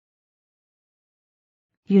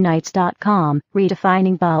Unites.com,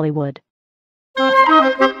 redefining Bollywood.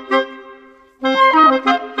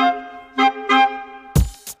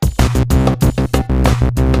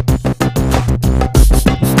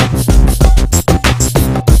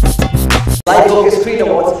 Life होके screen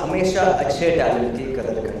awards हमेशा अच्छे टैलेंट की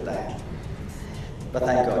कदर करता है।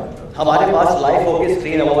 बताएं कौन? हमारे पास लाइफ होके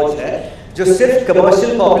स्क्रीन अवार्ड्स है जो सिर्फ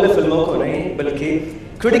कमर्शियल पॉपुलर फिल्मों को नहीं बल्कि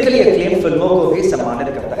क्रिटिकली एक्लेम्ड फिल्मों को भी सम्मानित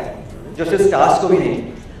करता है, जो सिर्फ स्टार्स को भी नहीं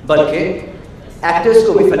बल्कि एक्टर्स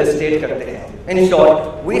को भी फेलिसिटेट करते हैं। In short,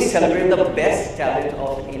 we celebrate the best talent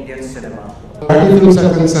of Indian cinema. Party films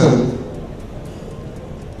are concerned,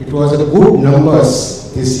 it was a good numbers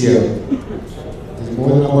this year. It is more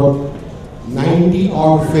than about 90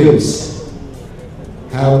 odd films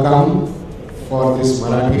have come for this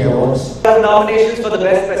Marathi Awards. Nominations for the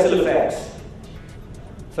best special effects.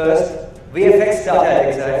 First, VFX Tata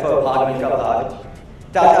Alexa for Bhag Milka Bhag,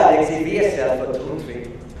 Tata Alexi VSL for Dhoom 3,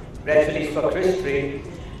 Red Chillies for Krish 3,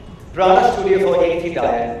 Prana Studio for 80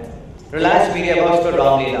 Diane, Reliance Media Works for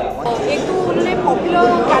Ram Leela. एक तो उन्होंने popular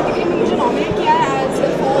category में मुझे nominate किया है as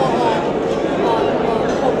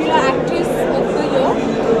popular actress of the year,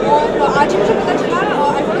 और आज ही मुझे पता चला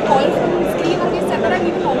I got a call from screen and they said that I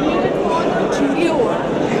been nominated for the jury award.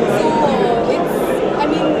 So it's I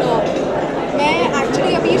mean मैं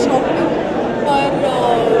एक्चुअली अभी शॉक में हूँ, पर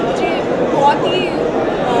मुझे बहुत ही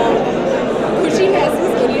खुशी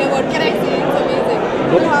महसूस हो रही है। व्हाट कैन आई से, इट्स अमेजिंग।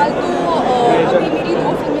 फिलहाल तो अभी मेरी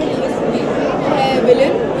 2 फिल्में रिलीज हुई है,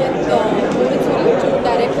 विलन विद मोहित सूरी जो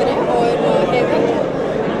डायरेक्टर है, और हेवन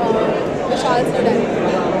विशाल सर डायरेक्टर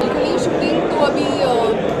है। बिल्कुल शूटिंग तो अभी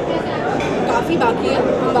काफ़ी बाकी है।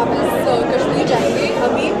 हम वापस कश्मीर जाएंगे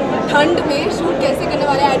अभी ठंड में। शूट कैसे करने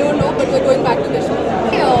वाले I don't know, but we are going back to Kashmir.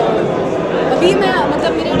 अभी मैं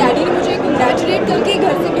मतलब मेरे डैडी ने मुझे कंग्रेचुलेट करके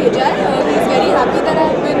घर से भेजा है। He is very happy that I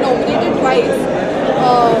have been nominated twice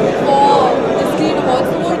for the screen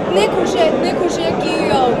awards. वो इतने खुश है कि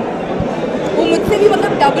वो मुझसे भी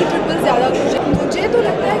मतलब डबल ट्रिपल ज़्यादा खुश है। मुझे तो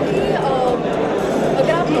लगता है कि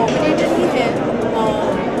अगर आप नॉमिनेटेड ही हैं और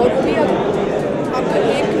वो भी आपको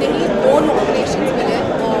एक नहीं 2 नॉमिनेशन मिले,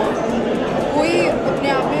 वही अपने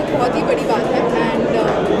आप में बहुत ही बड़ी बात है। And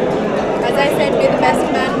as I said, may the best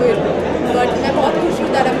man win, but मैं बहुत खुश हूँ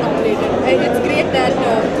that I am nominated. It's great that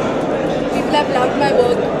people have loved my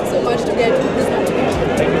work so much to get this nomination.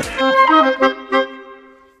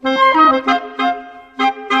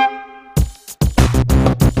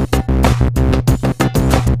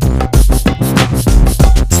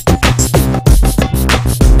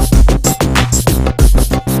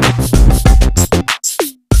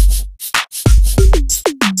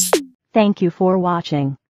 Thank you for watching.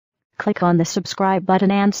 Click on the subscribe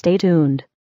button and stay tuned.